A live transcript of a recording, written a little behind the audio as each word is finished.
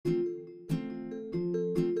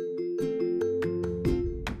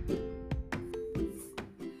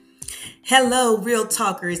Hello, Real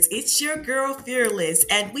Talkers. It's your girl Fearless,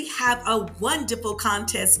 and we have a wonderful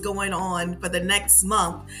contest going on for the next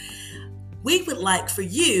month. We would like for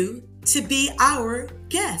you to be our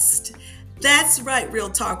guest. That's right, Real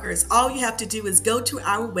Talkers. All you have to do is go to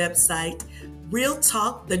our website, Real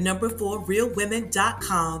Talk, the number 4,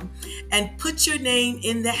 realwomen.com, and put your name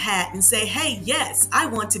in the hat and say, hey, yes, I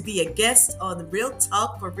want to be a guest on the Real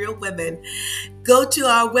Talk for Real Women. Go to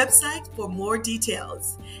our website for more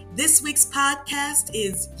details. This week's podcast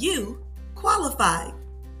is You Qualify.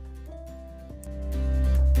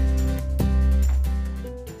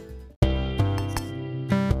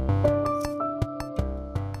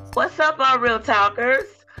 What's up, our Real Talkers?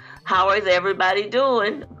 How is everybody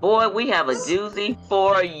doing? Boy, we have a doozy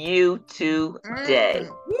for you today.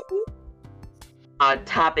 Our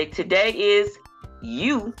topic today is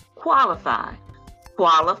You Qualify.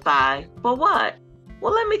 Qualify for what?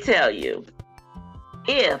 Well, let me tell you.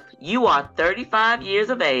 If you are 35 years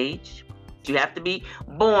of age, you have to be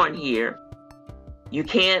born here. You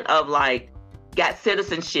can't got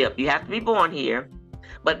citizenship. You have to be born here.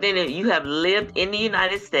 But then if you have lived in the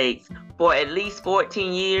United States for at least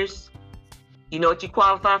 14 years, you know what you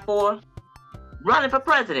qualify for? Running for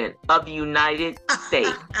president of the United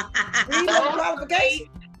States.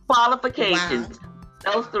 Qualifications.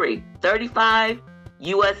 Wow. Those three. 35,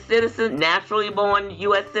 U.S. citizen, naturally born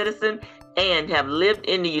U.S. citizen, and have lived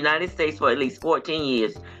in the United States for at least 14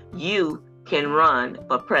 years. You can run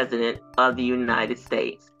for president of the United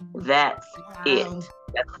States. That's it.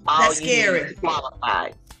 That's all. That's scary. Need to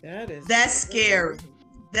qualify. That's scary.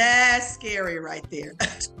 That's scary right there.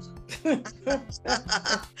 But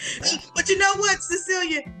you know what,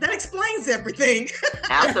 Cecilia? That explains everything.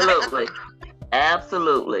 Absolutely.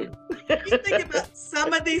 Absolutely. You think about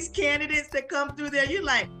some of these candidates that come through there, you're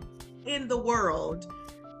like, in the world,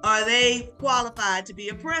 are they qualified to be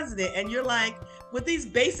a president? And you're like, with these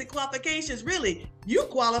basic qualifications, really, you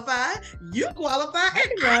qualify, and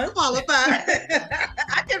I qualify.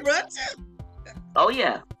 I can run too. Oh,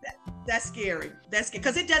 yeah. That's scary. That's scary.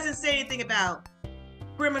 Because it doesn't say anything about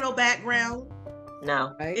criminal background.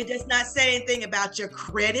 No. It does not say anything about your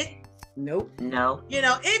credit. Nope. No. You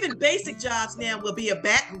know, even basic jobs now will be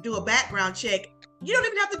do a background check. You don't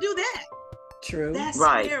even have to do that. True. That's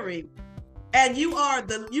scary. And you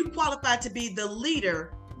qualify to be the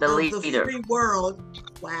leader of the free world.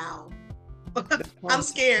 Wow. I'm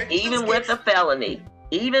scared. Even with a felony.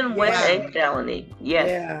 Even with a felony. Yes.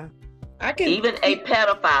 Yeah. Even a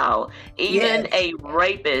pedophile, even a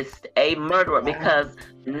rapist, a murderer, because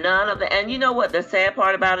none of the, and you know what the sad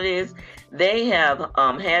part about it is, they have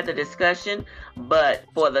had the discussion, but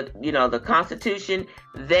for the Constitution,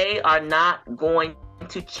 they are not going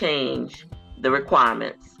to change the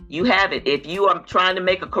requirements. You have it. If you are trying to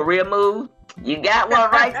make a career move, you got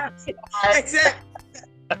one right. Exactly.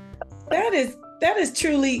 That is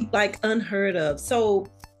truly unheard of. So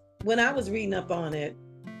when I was reading up on it,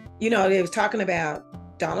 they was talking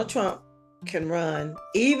about Donald Trump can run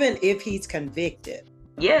even if he's convicted.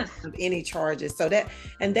 Yes. Of any charges.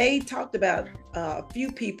 And they talked about a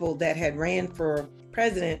few people that had ran for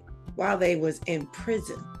president while they was in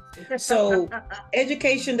prison. So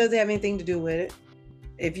education doesn't have anything to do with it.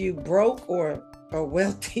 If you broke or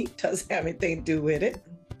wealthy, doesn't have anything to do with it.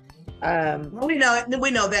 We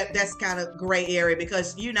know that that's kind of gray area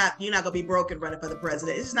because you're not gonna be broke and running for the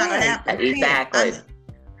president. It's not gonna happen. Exactly.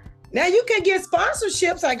 Now you can get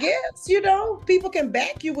sponsorships, I guess. People can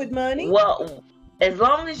back you with money. Well, as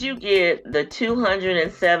long as you get the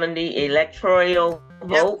 270 electoral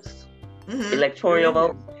votes,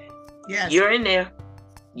 yes. You're in there.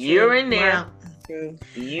 You're in there. Wow.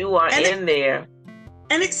 You are in there.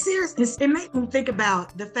 And it's serious. It makes me think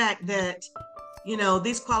about the fact that,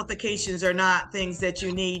 these qualifications are not things that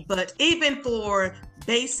you need, but even for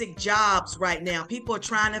basic jobs right now, people are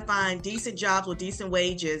trying to find decent jobs with decent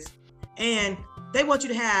wages. And they want you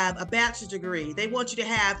to have a bachelor's degree. They want you to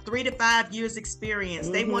have 3 to 5 years experience.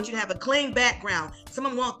 They want you to have a clean background.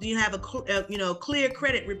 Someone wants you to have a clear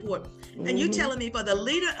credit report. And you telling me for the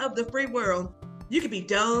leader of the free world, you could be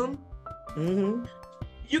dumb.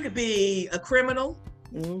 You could be a criminal.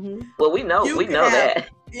 Well, we know that.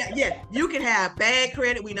 Yeah. You can have bad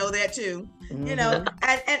credit. We know that too.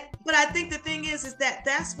 But I think the thing is that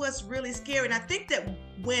that's what's really scary. And I think that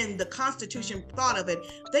when the Constitution thought of it,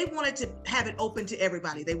 they wanted to have it open to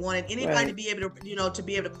everybody. They wanted anybody to be able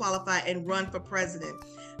to qualify and run for president.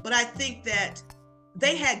 But I think that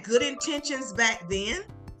they had good intentions back then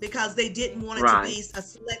because they didn't want it to be a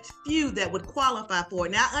select few that would qualify for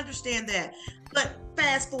it. Now I understand that. But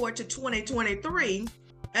fast forward to 2023,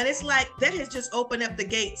 And it's like that has just opened up the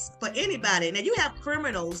gates for anybody. Now you have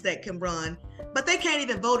criminals that can run, but they can't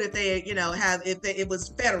even vote if they, it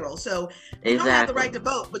was federal. So you don't have the right to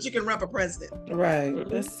vote, but you can run for president. Right.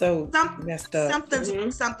 That's so messed up.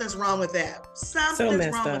 Something's wrong with that.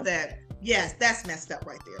 Something's wrong with that. Yes, that's messed up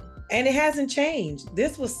right there. And it hasn't changed.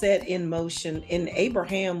 This was set in motion in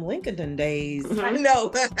Abraham Lincoln days. I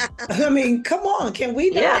know. I mean, come on, can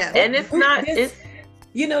we not? Yeah, and it's not. These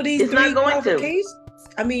three qualifications.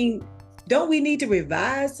 I mean, don't we need to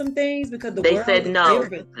revise some things because the world said is no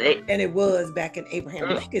different than it was back in Abraham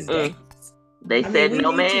Lincoln's days? They said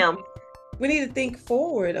no, ma'am. We need to think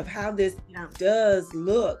forward of how this does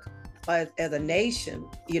look as a nation.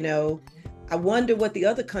 I wonder what the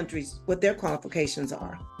other countries, what their qualifications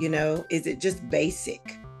are. Is it just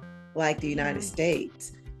basic like the United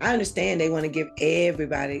States? I understand they want to give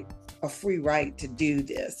everybody a free right to do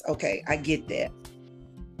this. Okay, I get that.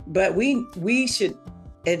 But we should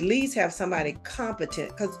at least have somebody competent,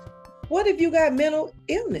 because what if you got mental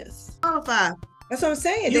illness? Qualify. That's what I'm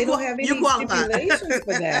saying. They don't have any stipulations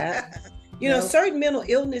for that. Certain mental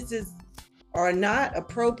illnesses are not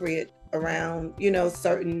appropriate around,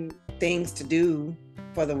 certain things to do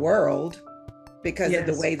for the world because of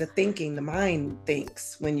the way the mind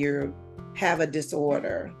thinks when you have a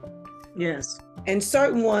disorder. Yes. And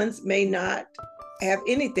certain ones may not have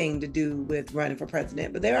anything to do with running for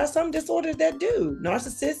president, but there are some disorders that do.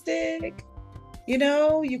 Narcissistic,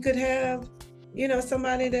 you could have,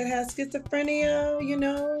 somebody that has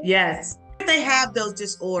schizophrenia, Yes. If they have those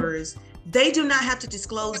disorders, they do not have to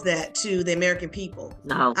disclose that to the American people.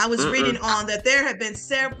 No. I was reading on that there have been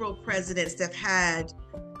several presidents that had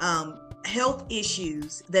health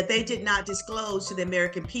issues that they did not disclose to the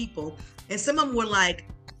American people. And some of them were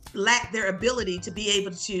lacked their ability to be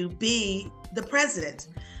able to be the president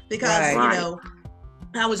because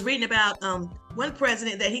I was reading about one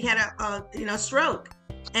president that he had a stroke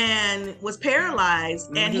and was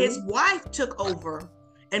paralyzed, and his wife took over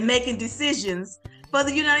and making decisions for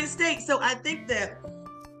the United States. So I think that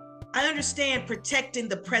I understand protecting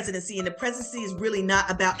the presidency, and the presidency is really not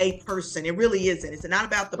about a person. It really isn't. It's not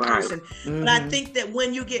about the person. But I think that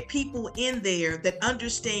when you get people in there that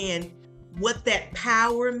understand what that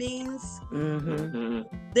power means,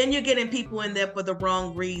 then you're getting people in there for the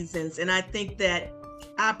wrong reasons. And I think that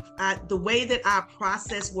the way that our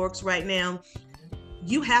process works right now,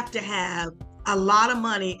 you have to have a lot of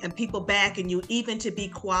money and people backing you even to be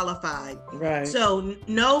qualified. Right. So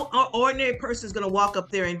no ordinary person is going to walk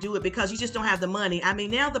up there and do it because you just don't have the money. I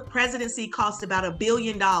mean, now the presidency costs about $1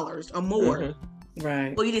 billion or more.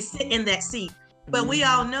 Right. For you to sit in that seat. But we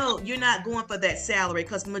all know you're not going for that salary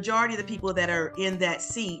because the majority of the people that are in that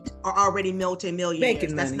seat are already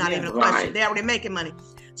multi-millionaires. That's not even a question. They're already making money.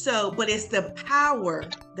 So, but it's the power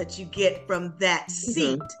that you get from that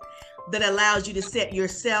seat that allows you to set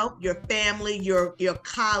yourself, your family, your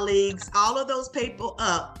colleagues, all of those people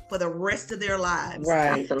up for the rest of their lives.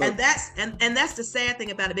 Right. And that's the sad thing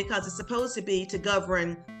about it, because it's supposed to be to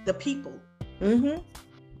govern the people.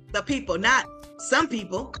 The people, not some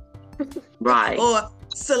people. Right. Or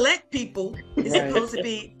select people. It's supposed to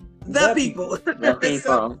be the people. The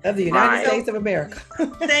people. Of the United States of America.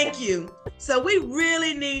 Thank you. So we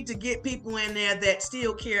really need to get people in there that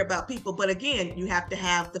still care about people. But again, you have to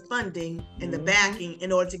have the funding and the backing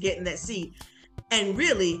in order to get in that seat. And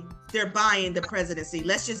really, they're buying the presidency.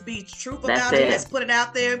 Let's just be truthful about it. Let's put it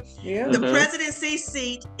out there. Yeah. The presidency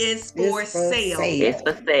seat is for sale. It's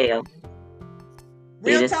for sale.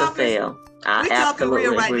 Real it is for sale. We're talking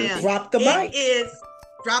real right now. Drop the mic.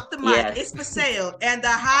 Drop the mic. Yes. It's for sale. And the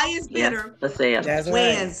highest bidder for sale.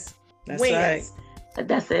 wins. That's wins. right.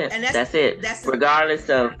 That's it. And that's it. Regardless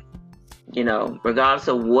of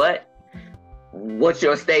what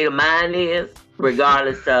your state of mind is,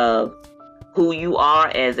 regardless of who you are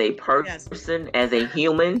as a person, as a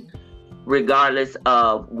human, regardless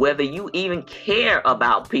of whether you even care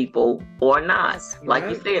about people or not. Like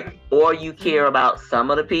you said, or you care about some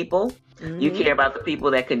of the people. You care about the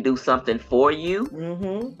people that can do something for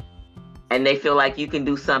you, and they feel like you can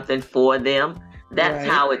do something for them. That's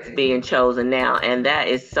how it's being chosen now, and that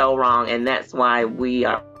is so wrong. And that's why we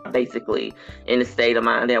are basically in the state of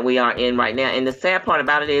mind that we are in right now. And the sad part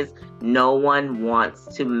about it is no one wants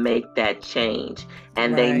to make that change,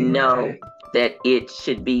 and they know that it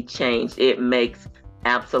should be changed. It makes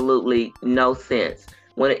absolutely no sense.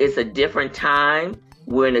 When it's a different time,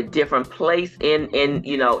 we're in a different place in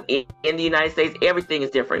the United States. Everything is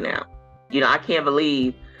different now. I can't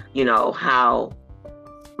believe, how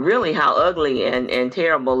ugly and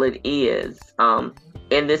terrible it is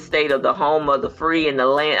in this state of the home of the free and the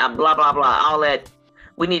land, blah, blah, blah, all that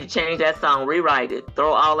We need to change that song, rewrite it,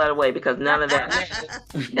 throw all that away because none of that.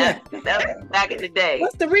 That's back in the day.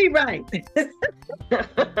 What's the rewrite?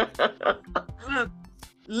 Look,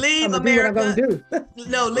 leave I'm gonna America. do what I'm gonna do.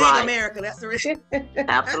 No, leave Right. America. That's the reason.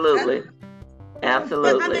 Absolutely. But I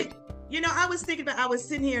Absolutely. mean, I was thinking about. I was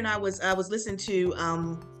sitting here and I was listening to.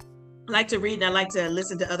 I like to read and I like to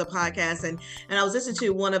listen to other podcasts, and I was listening to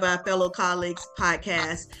one of our fellow colleagues'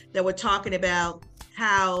 podcasts that were talking about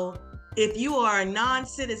how if you are a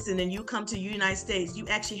non-citizen and you come to the United States, you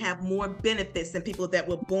actually have more benefits than people that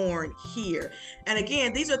were born here. And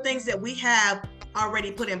again, these are things that we have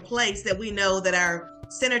already put in place that we know that our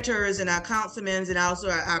senators and our councilmen and also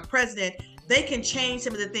our president, they can change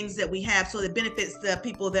some of the things that we have so it benefits the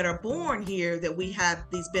people that are born here, that we have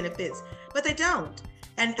these benefits, but they don't.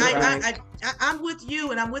 And Right. I'm with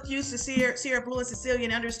you, and I'm with you, Sierra Blue and Cecilia,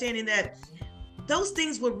 in understanding that those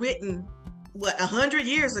things were written, 100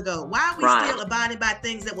 years ago. Why are we Right. still abiding by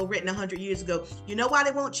things that were written 100 years ago? You know why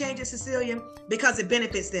they won't change it, Cecilia? Because it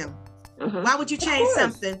benefits them. Mhm. Why would you change course.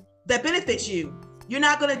 something that benefits you? You're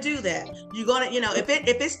not going to do that. You're going to, if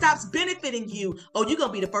it stops benefiting you, you're going to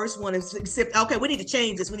be the first one to accept, okay, we need to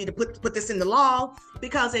change this. We need to put this in the law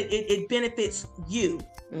because it benefits you.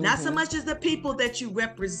 Not so Mhm. much as the people that you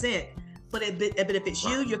represent, but it benefits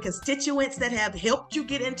you, your constituents that have helped you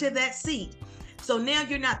get into that seat. So now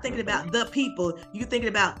you're not thinking about the people, you're thinking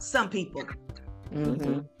about some people.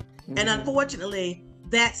 Mhm. And unfortunately,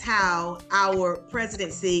 that's how our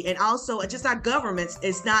presidency and also just our governments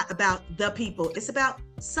is not about the people. It's about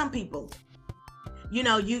some people.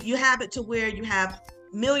 You have it to where you have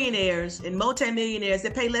millionaires and multimillionaires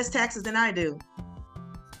that pay less taxes than I do.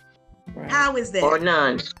 Right. How is that? Or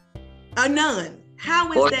none. Or none.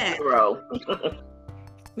 How is Or that? zero.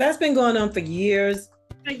 That's been going on for years.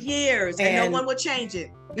 For years, and no And, one will change it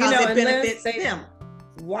You because know, it benefits unless they them.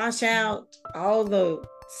 wash out all the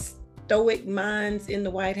stoic minds in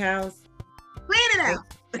the White House Clean it out.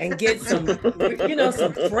 and get some,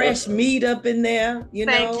 some fresh meat up in there.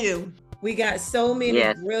 Thank you. We got so many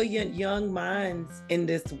Yes. brilliant young minds in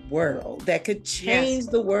this world that could change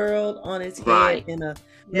the world on its head Right. in a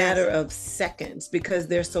matter of seconds because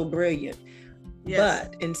they're so brilliant. Yes.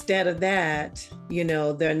 But instead of that,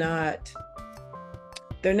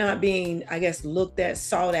 they're not being, I guess, looked at,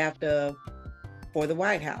 sought after for the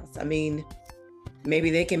White House. I mean,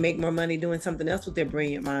 maybe they can make more money doing something else with their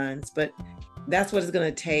brilliant minds, but that's what it's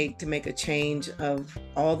going to take to make a change of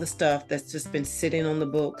all the stuff that's just been sitting on the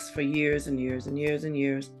books for years and years and years and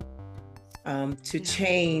years, to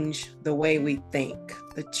change the way we think,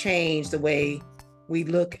 to change the way we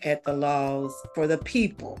look at the laws for the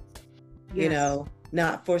people, Yes.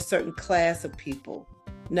 not for a certain class of people,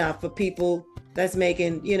 not for people that's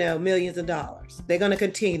making, millions of dollars. They're going to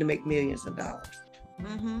continue to make millions of dollars.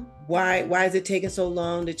 Mm-hmm. Why is it taking so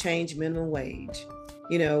long to change minimum wage?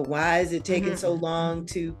 Why is it taking so long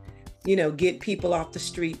to, get people off the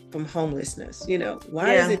street from homelessness?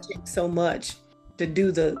 Why does it take so much to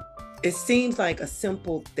do it seems like a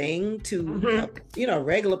simple thing to, a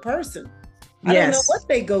regular person. I don't know what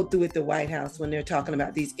they go through at the White House when they're talking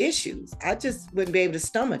about these issues. I just wouldn't be able to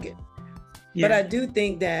stomach it. Yeah. But I do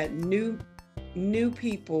think that new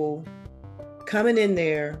people coming in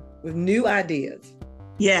there with new ideas.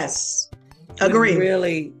 Yes. Would Agree.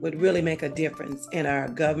 really make a difference in our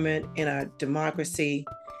government, in our democracy.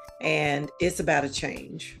 And it's about a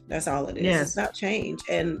change. That's all it is. Yes. It's about change.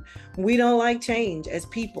 And we don't like change as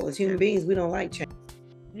people, as human beings. We don't like change.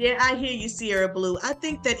 Yeah, I hear you, Sierra Blue. I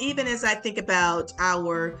think that even as I think about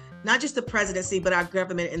not just the presidency, but our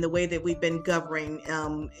government and the way that we've been governing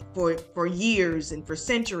for years and for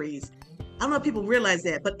centuries, I don't know if people realize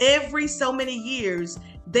that, but every so many years,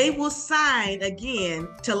 they will sign again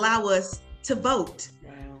to allow us to vote.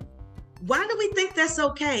 Wow. Why do we think that's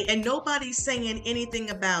okay? And nobody's saying anything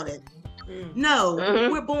about it. Mm. No,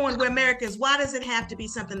 Mhm. we're Americans. Why does it have to be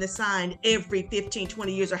something that's signed every 15,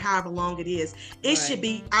 20 years or however long it is? It Right. should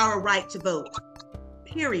be our right to vote,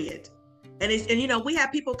 period. And we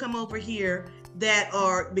have people come over here that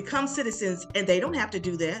become citizens and they don't have to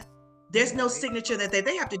do that. There's no Right. signature that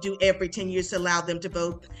they have to do every 10 years to allow them to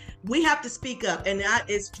vote. We have to speak up. And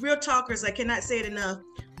it's real talkers. I cannot say it enough.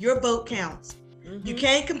 Your vote counts. You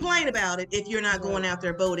can't complain about it if you're not going out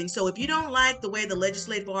there voting. So if you don't like the way the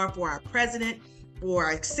legislative are for our president, for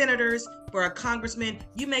our senators, for our congressmen,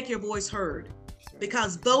 you make your voice heard,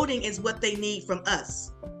 because voting is what they need from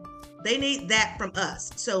us. They need that from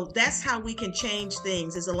us. So that's how we can change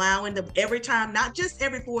things, is allowing them every time, not just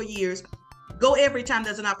every 4 years, go every time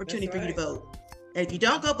there's an opportunity That's for you to right. vote. And if you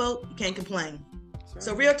don't go vote, you can't complain. That's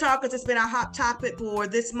So right. Real Talkers, it's been our hot topic for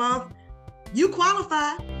this month. You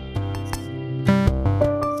qualify.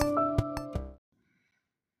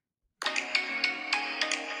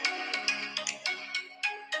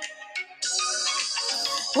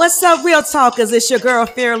 What's up, Real Talkers? It's your girl,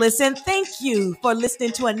 Fearless, and thank you for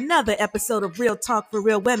listening to another episode of Real Talk for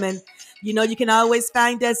Real Women. You know, you can always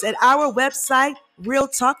find us at our website, Real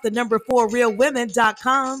Talk, the number 4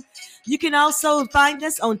 realwomen.com. You can also find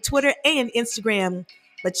us on Twitter and Instagram.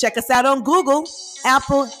 But check us out on Google,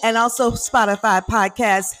 Apple, and also Spotify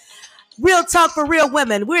podcasts. Real Talk for Real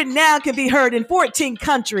Women. We now can be heard in 14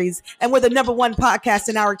 countries, and we're the number 1 podcast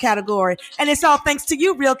in our category. And it's all thanks to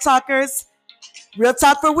you, Real Talkers. Real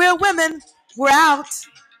Talk for Real Women. We're out.